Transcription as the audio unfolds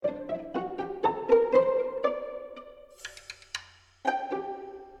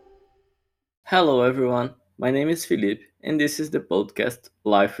Hello, everyone. My name is Felipe, and this is the podcast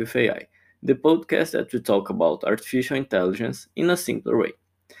Life with AI, the podcast that we talk about artificial intelligence in a simpler way.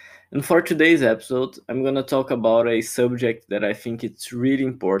 And for today's episode, I'm going to talk about a subject that I think it's really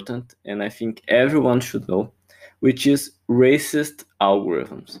important and I think everyone should know, which is racist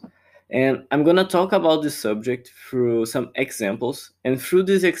algorithms. And I'm going to talk about this subject through some examples. And through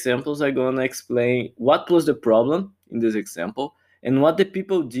these examples, I'm going to explain what was the problem in this example and what the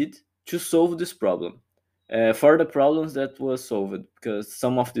people did to solve this problem. For the problems that was solved, because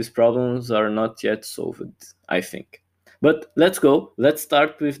some of these problems are not yet solved, I think. But let's go. Let's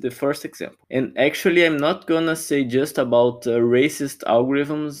start with the first example. And actually, I'm not gonna say just about racist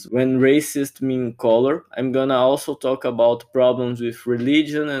algorithms when racist mean color. I'm gonna also talk about problems with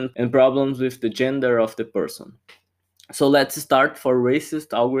religion and problems with the gender of the person. So let's start for racist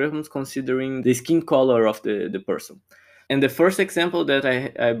algorithms considering the skin color of the person. And the first example that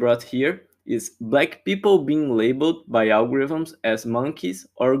I brought here is black people being labeled by algorithms as monkeys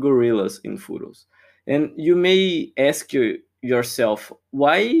or gorillas in photos. And you may ask yourself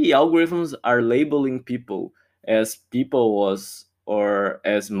why algorithms are labeling people was or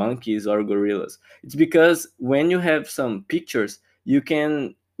as monkeys or gorillas. It's because when you have some pictures, you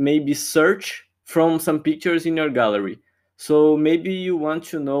can maybe search from some pictures in your gallery. So maybe you want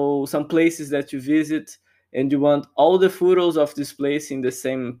to know some places that you visit and you want all the photos of this place in the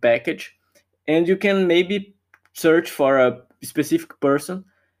same package, and you can maybe search for a specific person,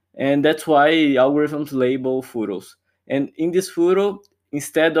 and that's why algorithms label photos. And in this photo,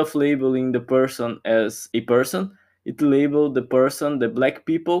 instead of labeling the person as a person, it labeled the person, the black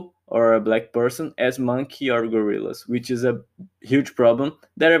people or a black person, as monkey or gorillas, which is a huge problem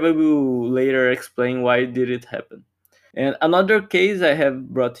that I will later explain why did it happen. And another case I have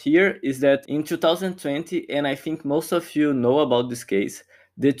brought here is that in 2020, and I think most of you know about this case,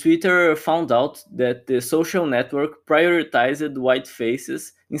 the Twitter found out that the social network prioritized white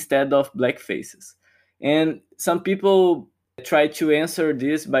faces instead of black faces. And some people try to answer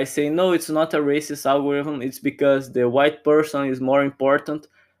this by saying, no, it's not a racist algorithm, it's because the white person is more important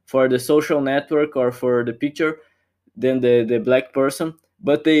for the social network or for the picture than the black person.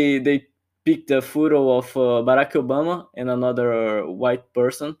 But they picked a photo of Barack Obama and another white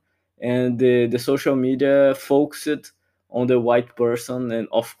person, and the social media focused on the white person. And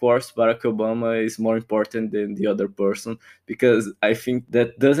of course, Barack Obama is more important than the other person, because I think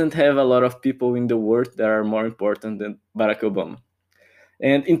that doesn't have a lot of people in the world that are more important than Barack Obama.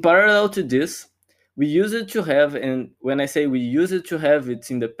 And in parallel to this, we use it to have, and when I say we use it to have,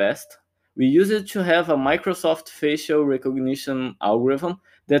 it's in the past. We use it to have a Microsoft facial recognition algorithm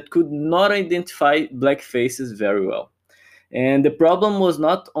that could not identify black faces very well. And the problem was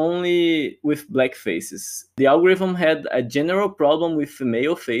not only with black faces. The algorithm had a general problem with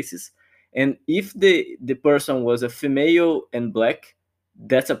female faces. And if the person was a female and black,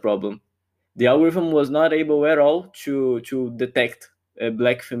 that's a problem. The algorithm was not able at all to detect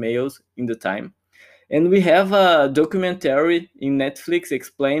black females in the time. And we have a documentary in Netflix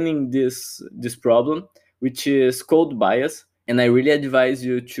explaining this problem, which is Code Bias. And I really advise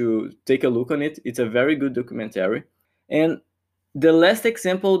you to take a look on it. It's a very good documentary. And the last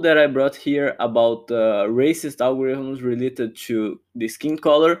example that I brought here about racist algorithms related to the skin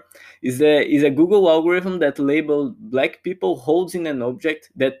color is a Google algorithm that labeled black people holding an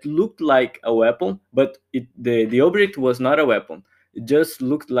object that looked like a weapon, but the object was not a weapon. It just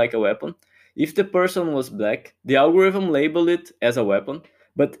looked like a weapon. If the person was black, the algorithm labeled it as a weapon,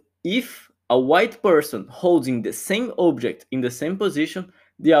 but if a white person holding the same object in the same position,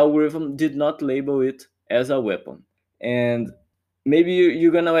 the algorithm did not label it as a weapon. And maybe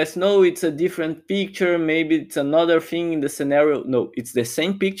you're gonna ask, no, it's a different picture, maybe it's another thing in the scenario. No, it's the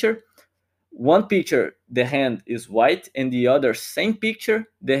same picture. One picture the hand is white, and the other same picture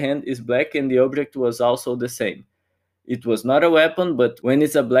the hand is black, and the object was also the same. It was not a weapon, but when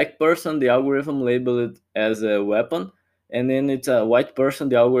it's a black person, the algorithm label it as a weapon, and then it's a white person,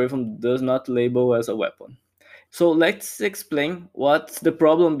 the algorithm does not label as a weapon. So let's explain what's the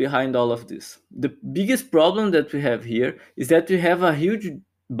problem behind all of this. The biggest problem that we have here is that we have a huge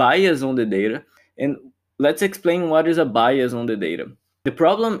bias on the data. And let's explain what is a bias on the data. The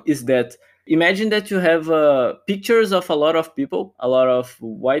problem is that imagine that you have pictures of a lot of people, a lot of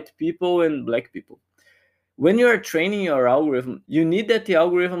white people and black people. When you are training your algorithm, you need that the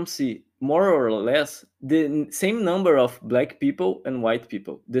algorithm see more or less the same number of black people and white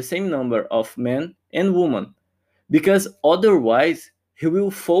people, the same number of men and women, because otherwise he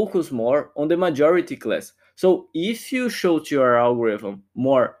will focus more on the majority class. So if you show to your algorithm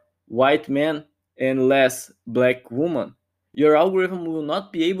more white men and less black women, your algorithm will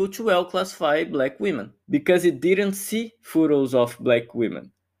not be able to well classify black women because it didn't see photos of black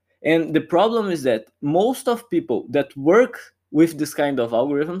women. And the problem is that most of people that work with this kind of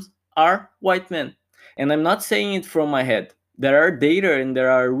algorithms are white men. And I'm not saying it from my head. There are data and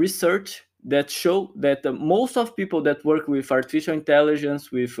there are research that show that most of people that work with artificial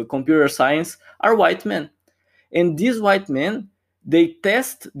intelligence, with computer science, are white men. And these white men, they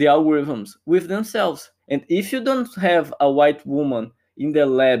test the algorithms with themselves. And if you don't have a white woman in the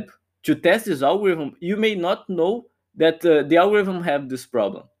lab to test this algorithm, you may not know that the algorithm have this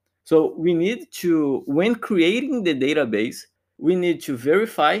problem. So we need to, when creating the database, we need to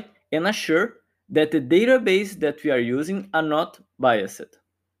verify and assure that the database that we are using are not biased.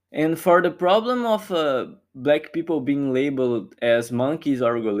 And for the problem of black people being labeled as monkeys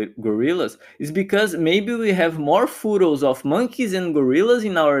or gorillas, is because maybe we have more photos of monkeys and gorillas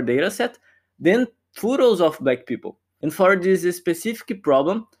in our dataset than photos of black people. And for this specific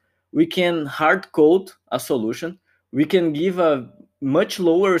problem, we can hard code a solution. We can give a much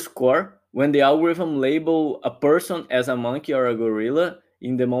lower score when the algorithm label a person as a monkey or a gorilla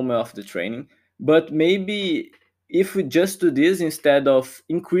in the moment of the training. But maybe if we just do this instead of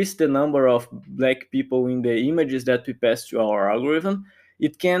increase the number of black people in the images that we pass to our algorithm,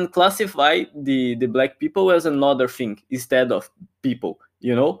 it can classify the black people as another thing instead of people,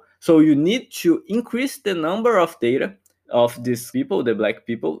 you know? So you need to increase the number of data of these people, the black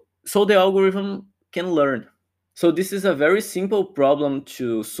people, so the algorithm can learn. So this is a very simple problem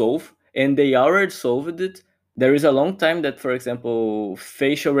to solve, and they already solved it. There is a long time that, for example,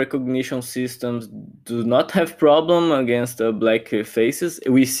 facial recognition systems do not have problem against black faces.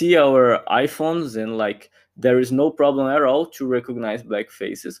 We see our iPhones and like there is no problem at all to recognize black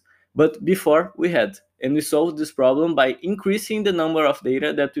faces. But before we had, and we solved this problem by increasing the number of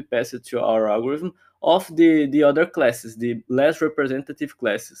data that we pass it to our algorithm of the other classes, the less representative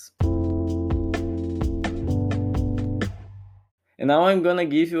classes. And now I'm gonna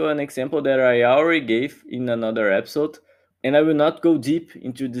give you an example that I already gave in another episode. And I will not go deep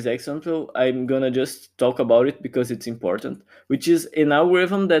into this example. I'm gonna just talk about it because it's important, which is an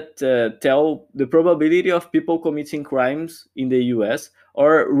algorithm that tell the probability of people committing crimes in the US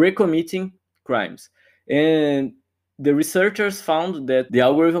or recommitting crimes. And the researchers found that the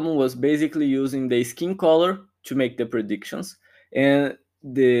algorithm was basically using the skin color to make the predictions. And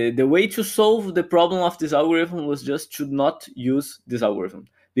the way to solve the problem of this algorithm was just to not use this algorithm,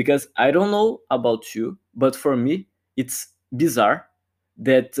 because I don't know about you, but for me it's bizarre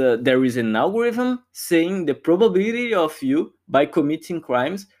that there is an algorithm saying the probability of you by committing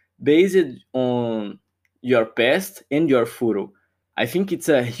crimes based on your past and your photo. I think it's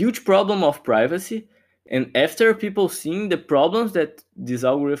a huge problem of privacy, and after people seeing the problems that this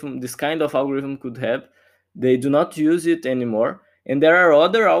kind of algorithm could have, they do not use it anymore. And there are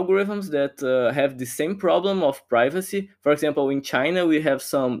other algorithms that have the same problem of privacy. For example, in China, they have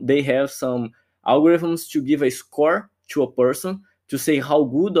some algorithms to give a score to a person to say how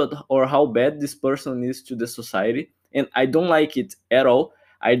good or how bad this person is to the society. And I don't like it at all.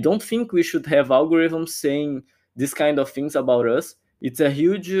 I don't think we should have algorithms saying this kind of things about us. It's a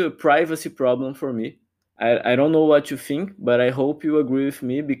huge privacy problem for me. I don't know what you think, but I hope you agree with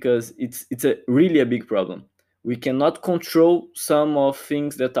me because it's a really a big problem. We cannot control some of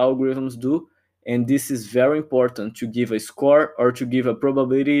things that algorithms do, and this is very important to give a score or to give a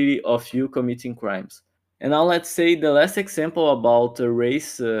probability of you committing crimes. And now let's say the last example about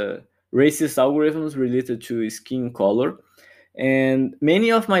racist algorithms related to skin color. And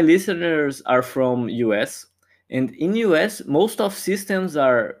many of my listeners are from US, and in US most of systems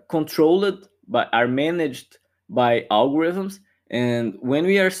are controlled by are managed by algorithms. And when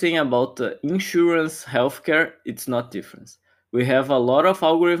we are saying about insurance healthcare, it's not different. We have a lot of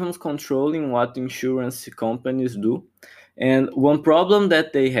algorithms controlling what insurance companies do. And one problem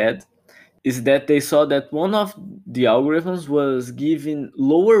that they had is that they saw that one of the algorithms was giving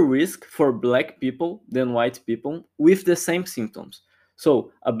lower risk for black people than white people with the same symptoms.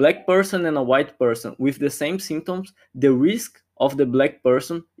 So, a black person and a white person with the same symptoms, the risk of the black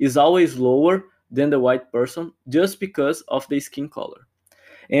person is always lower than the white person just because of the skin color.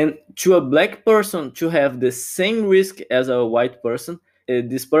 And to a black person to have the same risk as a white person,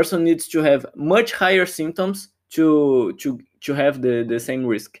 this person needs to have much higher symptoms to have the same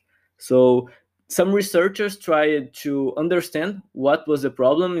risk. So some researchers tried to understand what was the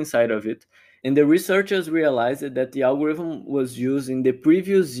problem inside of it. And the researchers realized that the algorithm was using the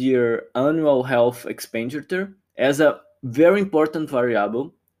previous year annual health expenditure as a very important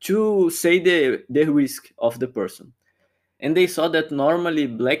variable to say the risk of the person. and they saw that normally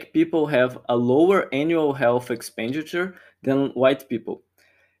black people have a lower annual health expenditure than white people.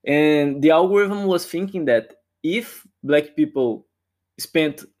 And the algorithm was thinking that if black people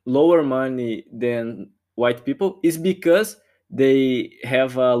spent lower money than white people, is because they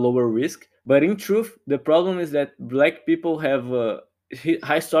have a lower risk. But in truth, the problem is that black people have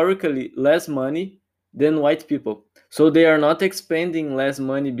historically less money than white people. So they are not expending less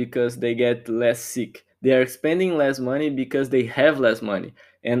money because they get less sick. They are expending less money because they have less money.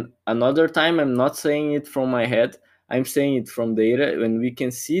 And another time, I'm not saying it from my head, I'm saying it from data. When we can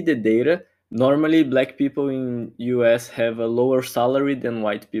see the data, normally black people in US have a lower salary than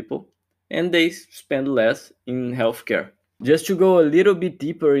white people, and they spend less in healthcare. Just to go a little bit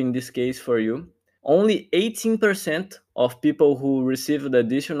deeper in this case for you, only 18% of people who received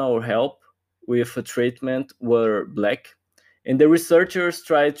additional help with a treatment were black. And the researchers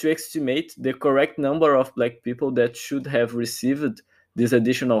tried to estimate the correct number of black people that should have received this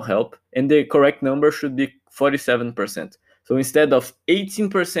additional help, and the correct number should be 47%. So instead of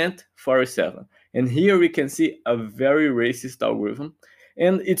 18%, 47. And here we can see a very racist algorithm.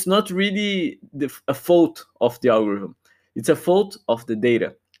 And it's not really a fault of the algorithm, it's a fault of the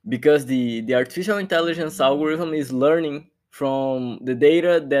data, because the artificial intelligence algorithm is learning from the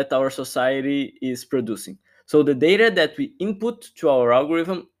data that our society is producing. So the data that we input to our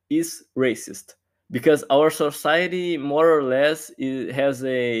algorithm is racist, because our society more or less has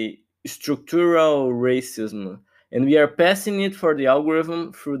a structural racism, and we are passing it for the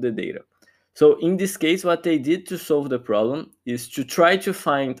algorithm through the data. So in this case, what they did to solve the problem is to try to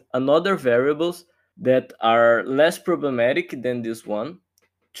find another variables that are less problematic than this one,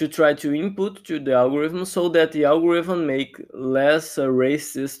 to try to input to the algorithm so that the algorithm make less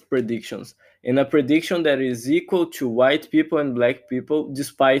racist predictions, and a prediction that is equal to white people and black people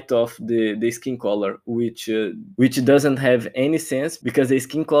despite of the skin color, which doesn't have any sense, because the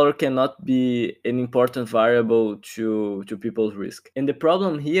skin color cannot be an important variable to people's risk. And the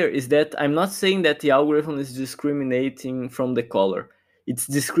problem here is that I'm not saying that the algorithm is discriminating from the color, it's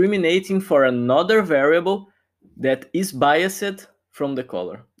discriminating for another variable that is biased from the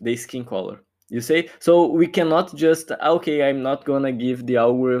color, the skin color. You say, so we cannot just, okay, I'm not gonna give the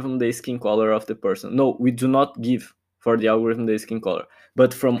algorithm the skin color of the person. No, we do not give for the algorithm the skin color.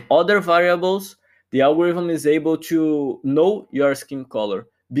 But from other variables, the algorithm is able to know your skin color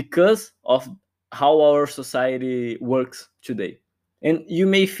because of how our society works today. And you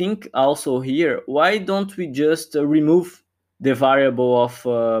may think also here, why don't we just remove the variable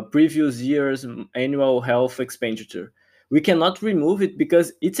of previous year's annual health expenditure? We cannot remove it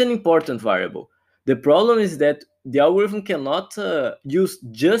because it's an important variable. The problem is that the algorithm cannot use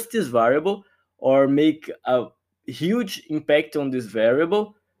just this variable or make a huge impact on this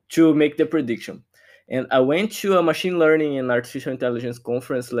variable to make the prediction. And I went to a machine learning and artificial intelligence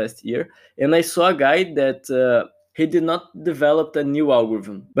conference last year, and I saw a guy that he did not develop a new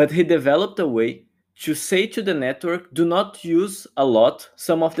algorithm, but he developed a way to say to the network, do not use a lot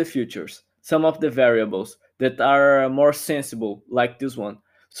some of the features, some of the variables that are more sensible, like this one.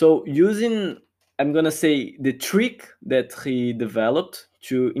 So using, I'm gonna say, the trick that he developed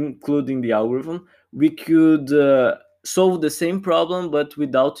to including the algorithm, we could solve the same problem, but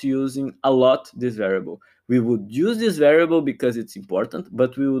without using a lot this variable. We would use this variable because it's important,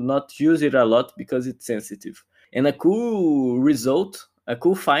 but we would not use it a lot because it's sensitive. And a cool result, a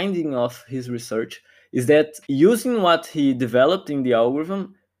cool finding of his research is that using what he developed in the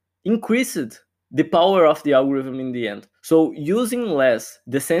algorithm increased the power of the algorithm in the end. So using less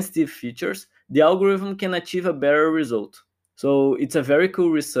the sensitive features, the algorithm can achieve a better result. So it's a very cool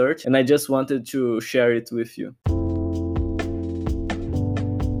research, and I just wanted to share it with you.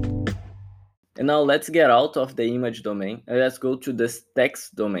 And now let's get out of the image domain and let's go to the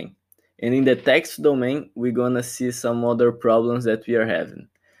text domain. And in the text domain, we're gonna see some other problems that we are having.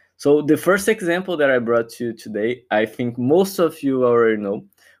 So the first example that I brought to you today, I think most of you already know,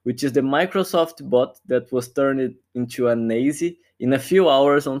 which is the Microsoft bot that was turned into a nazi in a few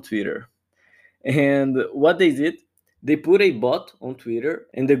hours on Twitter. And what they did, they put a bot on Twitter,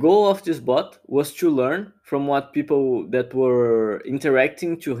 and the goal of this bot was to learn from what people that were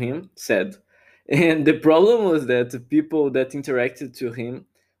interacting to him said. And the problem was that the people that interacted to him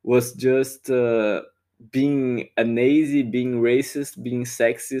was just being a nazi, being racist, being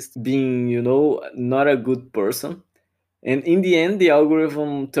sexist, being, not a good person. And in the end, the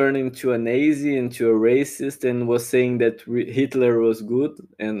algorithm turned into a Nazi, into a racist, and was saying that Hitler was good.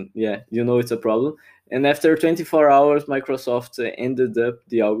 And yeah, it's a problem. And after 24 hours, Microsoft ended up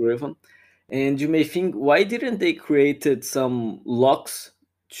the algorithm. And you may think, why didn't they created some locks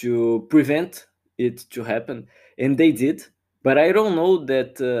to prevent it to happen? And they did, but I don't know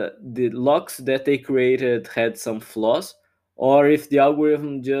that the locks that they created had some flaws, or if the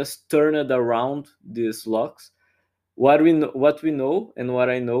algorithm just turned around these locks. What we know and what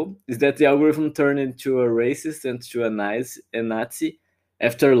I know is that the algorithm turned into a racist and to a Nazi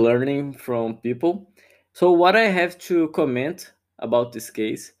after learning from people. So what I have to comment about this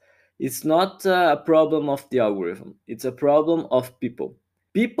case, it's not a problem of the algorithm. It's a problem of people.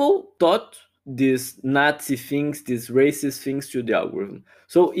 People taught these Nazi things, these racist things to the algorithm.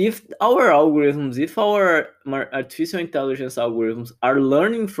 So if our algorithms, if our artificial intelligence algorithms are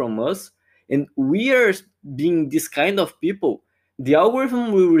learning from us, and we are being this kind of people, the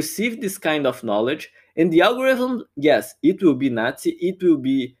algorithm will receive this kind of knowledge, and the algorithm, yes, it will be Nazi, it will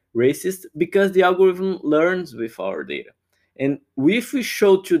be racist, because the algorithm learns with our data. And if we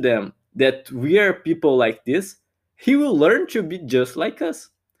show to them that we are people like this, he will learn to be just like us.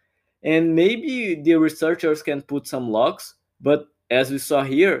 And maybe the researchers can put some locks, but as we saw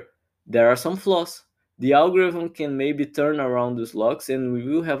here, there are some flaws. The algorithm can maybe turn around these locks and we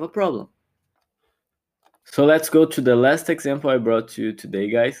will have a problem. So let's go to the last example I brought to you today,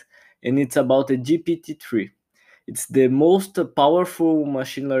 guys, and it's about the GPT-3. It's the most powerful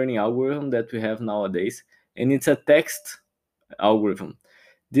machine learning algorithm that we have nowadays, and it's a text algorithm.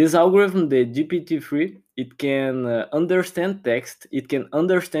 This algorithm, the GPT-3, it can understand text, it can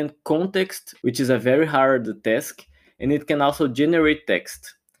understand context, which is a very hard task, and it can also generate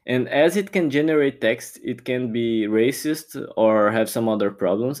text. And as it can generate text, it can be racist or have some other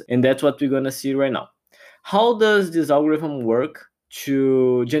problems, and that's what we're gonna see right now. How does this algorithm work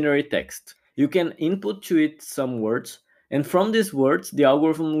to generate text? You can input to it some words, and from these words, the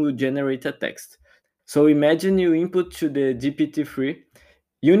algorithm will generate a text. So imagine you input to the GPT-3,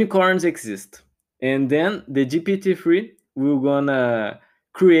 unicorns exist, and then the GPT-3 will gonna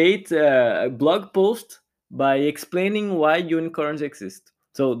create a blog post by explaining why unicorns exist.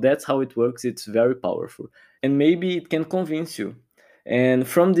 So that's how it works. It's very powerful, and maybe it can convince you. And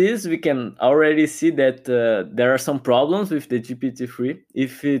from this, we can already see that there are some problems with the GPT-3.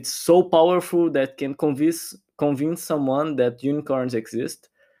 If it's so powerful that can convince someone that unicorns exist,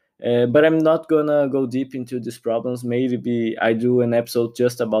 but I'm not gonna go deep into these problems. Maybe I do an episode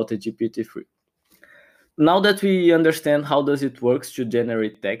just about the GPT-3. Now that we understand how does it works to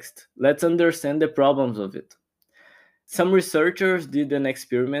generate text, let's understand the problems of it. Some researchers did an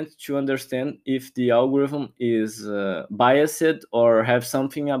experiment to understand if the algorithm is biased or have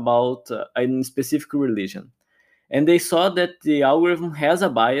something about a specific religion. And they saw that the algorithm has a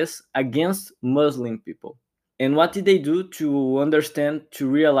bias against Muslim people. And what did they do to understand, to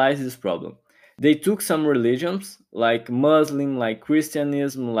realize this problem? They took some religions like Muslim, like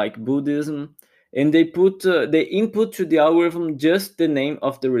Christianism, like Buddhism, and they input to the algorithm just the name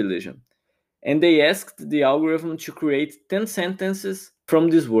of the religion. And they asked the algorithm to create 10 sentences from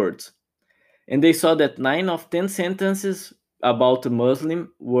these words. And they saw that 9 of 10 sentences about a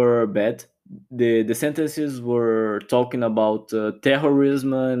Muslim were bad. The sentences were talking about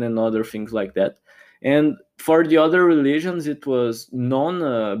terrorism and other things like that. And for the other religions, it was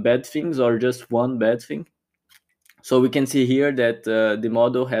non bad things or just one bad thing. So we can see here that the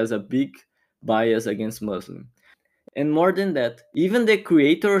model has a big bias against Muslim. And more than that, even the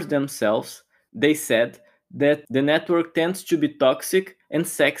creators themselves, they said that the network tends to be toxic and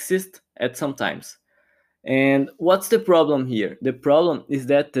sexist at some times. And what's the problem here? The problem is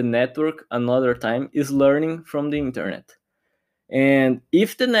that the network, another time, is learning from the internet. And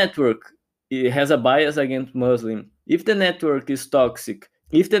if the network has a bias against Muslim, if the network is toxic,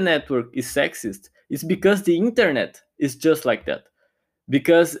 if the network is sexist, it's because the internet is just like that.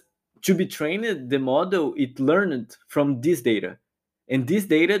 Because to be trained, the model, it learned from this data. And this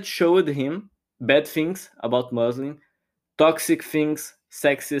data showed him bad things about Muslim, toxic things,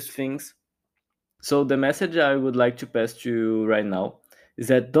 sexist things. So the message I would like to pass to you right now is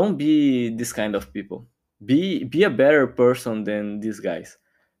that don't be this kind of people. Be a better person than these guys,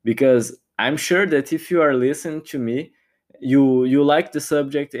 because I'm sure that if you are listening to me, you like the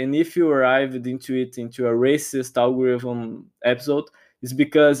subject, and if you arrived into it into a racist algorithm episode, it's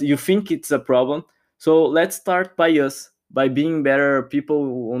because you think it's a problem. So let's start by us, by being better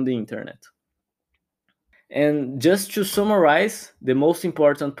people on the internet. And just to summarize the most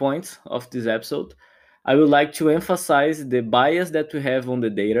important points of this episode, I would like to emphasize the bias that we have on the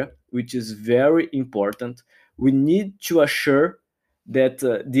data, which is very important. We need to assure that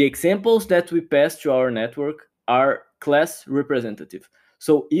the examples that we pass to our network are class representative.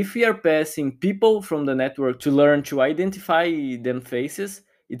 So if we are passing people from the network to learn to identify them faces,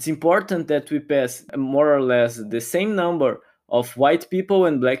 it's important that we pass more or less the same number of white people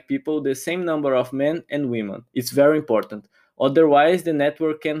and black people the same number of men and women. It's very important. Otherwise, the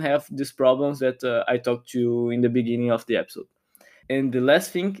network can have these problems that I talked to you in the beginning of the episode. And the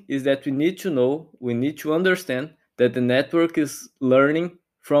last thing is that we need to understand that the network is learning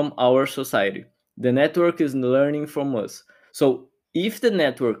from our society. The network is learning from us. So if the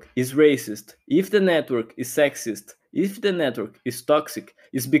network is racist, if the network is sexist, if the network is toxic,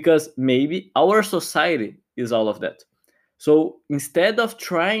 it's because maybe our society is all of that. So instead of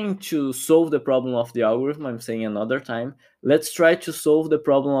trying to solve the problem of the algorithm, I'm saying another time, let's try to solve the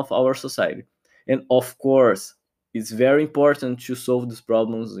problem of our society. And of course, it's very important to solve these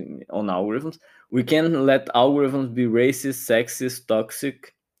problems on algorithms. We can let algorithms be racist, sexist,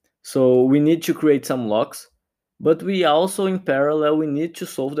 toxic. So we need to create some locks, but we also, in parallel, we need to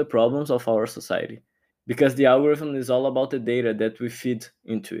solve the problems of our society because the algorithm is all about the data that we feed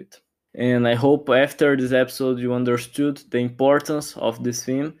into it. And I hope after this episode you understood the importance of this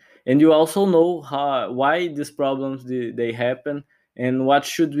theme, and you also know why these problems they happen and what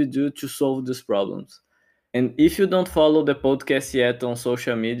should we do to solve these problems. And if you don't follow the podcast yet on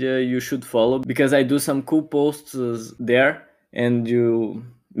social media, you should follow because I do some cool posts there and you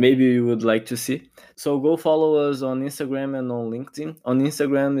maybe you would like to see. So go follow us on Instagram and on LinkedIn. On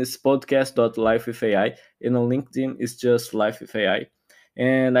Instagram is podcast.lifewithai and on LinkedIn is just life with AI.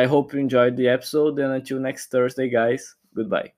 And I hope you enjoyed the episode, and until next Thursday guys, goodbye.